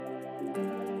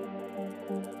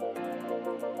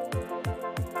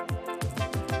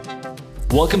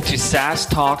Welcome to SaaS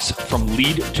Talks from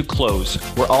Lead to Close,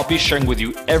 where I'll be sharing with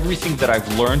you everything that I've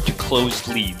learned to close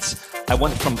leads. I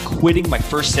went from quitting my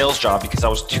first sales job because I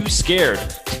was too scared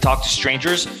to talk to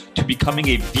strangers to becoming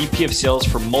a VP of sales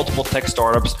for multiple tech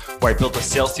startups where I built a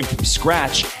sales team from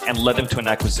scratch and led them to an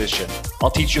acquisition.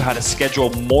 I'll teach you how to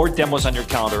schedule more demos on your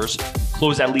calendars,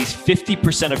 close at least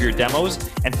 50% of your demos,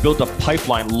 and build a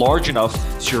pipeline large enough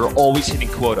so you're always hitting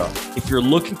quota. If you're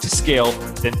looking to scale,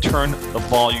 then turn the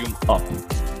volume up.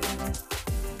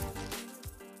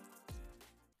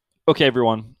 Okay,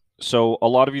 everyone. So a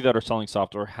lot of you that are selling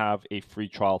software have a free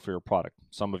trial for your product.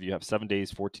 Some of you have 7 days,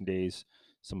 14 days,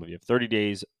 some of you have 30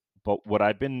 days. But what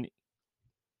I've been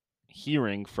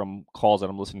hearing from calls that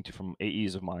I'm listening to from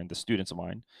AEs of mine, the students of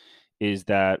mine, is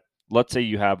that let's say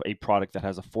you have a product that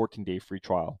has a 14-day free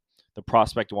trial. The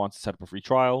prospect wants to set up a free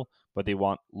trial, but they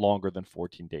want longer than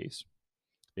 14 days.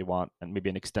 They want maybe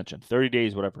an extension, 30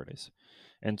 days, whatever it is.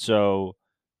 And so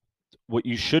what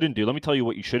you shouldn't do, let me tell you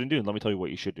what you shouldn't do, and let me tell you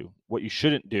what you should do. What you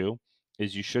shouldn't do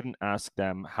is you shouldn't ask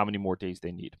them how many more days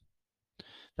they need.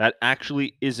 That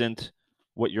actually isn't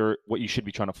what you should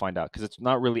be trying to find out, because it's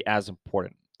not really as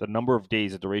important. The number of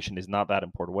days, the duration is not that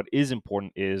important. What is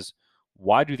important is,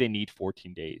 why do they need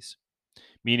 14 days?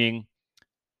 Meaning,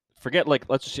 forget, like,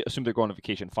 let's just assume they're going on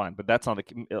vacation, fine, but that's not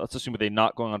let's assume they're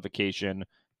not going on vacation,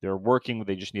 they're working,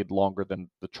 they just need longer than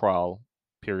the trial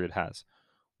period has.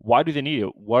 Why do they need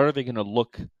it? What are they going to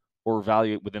look or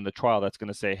evaluate within the trial that's going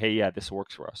to say, hey, yeah, this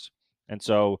works for us? And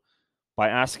so by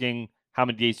asking how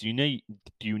many days do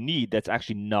you need, that's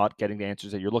actually not getting the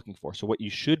answers that you're looking for. So what you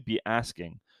should be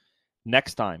asking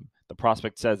next time the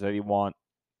prospect says that they want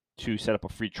to set up a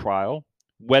free trial,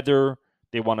 whether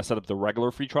they want to set up the regular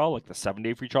free trial, like the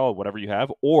 7-day free trial, or whatever you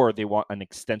have, or they want an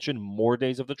extension, more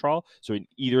days of the trial. So in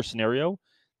either scenario,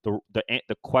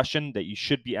 the question that you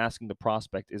should be asking the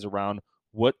prospect is around,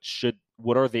 what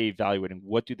are they evaluating?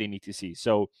 What do they need to see?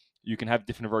 So you can have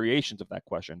different variations of that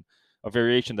question. A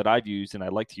variation that I've used and I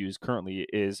like to use currently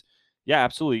is, yeah,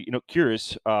 absolutely.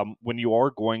 Curious, when you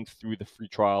are going through the free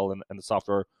trial and the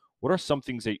software, what are some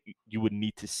things that you would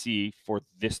need to see for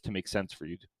this to make sense for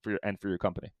you, for your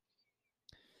company?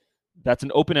 That's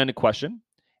an open-ended question,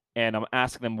 and I'm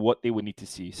asking them what they would need to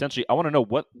see. Essentially, I want to know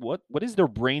what is their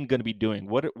brain going to be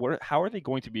doing? How are they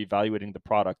going to be evaluating the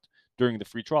product during the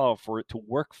free trial for it to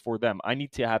work for them? I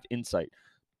need to have insight,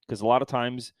 because a lot of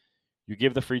times you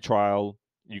give the free trial,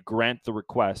 you grant the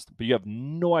request, but you have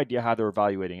no idea how they're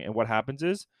evaluating. And what happens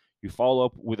is you follow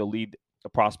up with a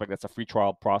prospect that's a free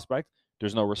trial prospect.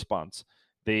 There's no response.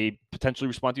 They potentially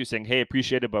respond to you saying, hey,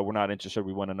 appreciate it, but we're not interested.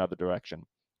 We went another direction.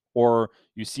 Or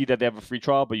you see that they have a free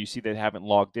trial, but you see they haven't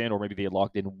logged in, or maybe they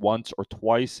logged in once or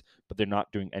twice, but they're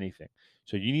not doing anything.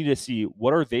 So you need to see,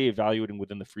 what are they evaluating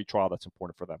within the free trial that's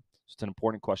important for them. So it's an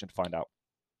important question to find out.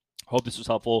 Hope this was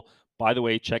helpful. By the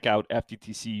way, check out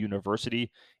FTTC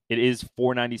University. It is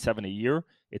 $497 a year.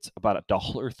 It's about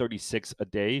 $1.36 a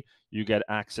day. You get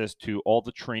access to all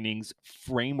the trainings,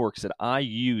 frameworks that I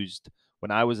used when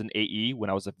I was an AE,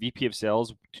 when I was a VP of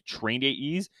sales, to train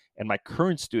AEs, and my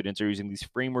current students are using these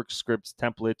frameworks, scripts,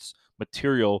 templates,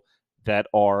 material that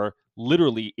are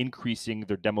literally increasing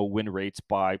their demo win rates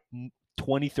by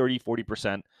 20, 30,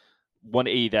 40%. One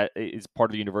AE that is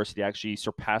part of the university actually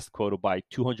surpassed quota by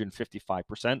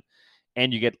 255%.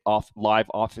 And you get live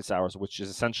office hours, which is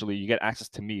essentially you get access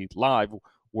to me live,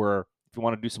 where if you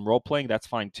want to do some role playing, that's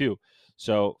fine too.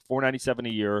 So $497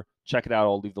 a year. Check it out.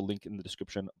 I'll leave the link in the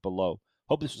description below.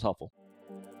 Hope this was helpful.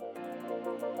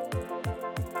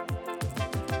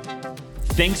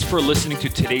 Thanks for listening to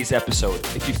today's episode.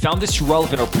 If you found this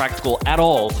relevant or practical at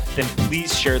all, then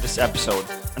please share this episode.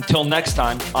 Until next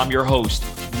time, I'm your host,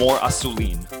 Mor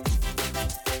Asulin.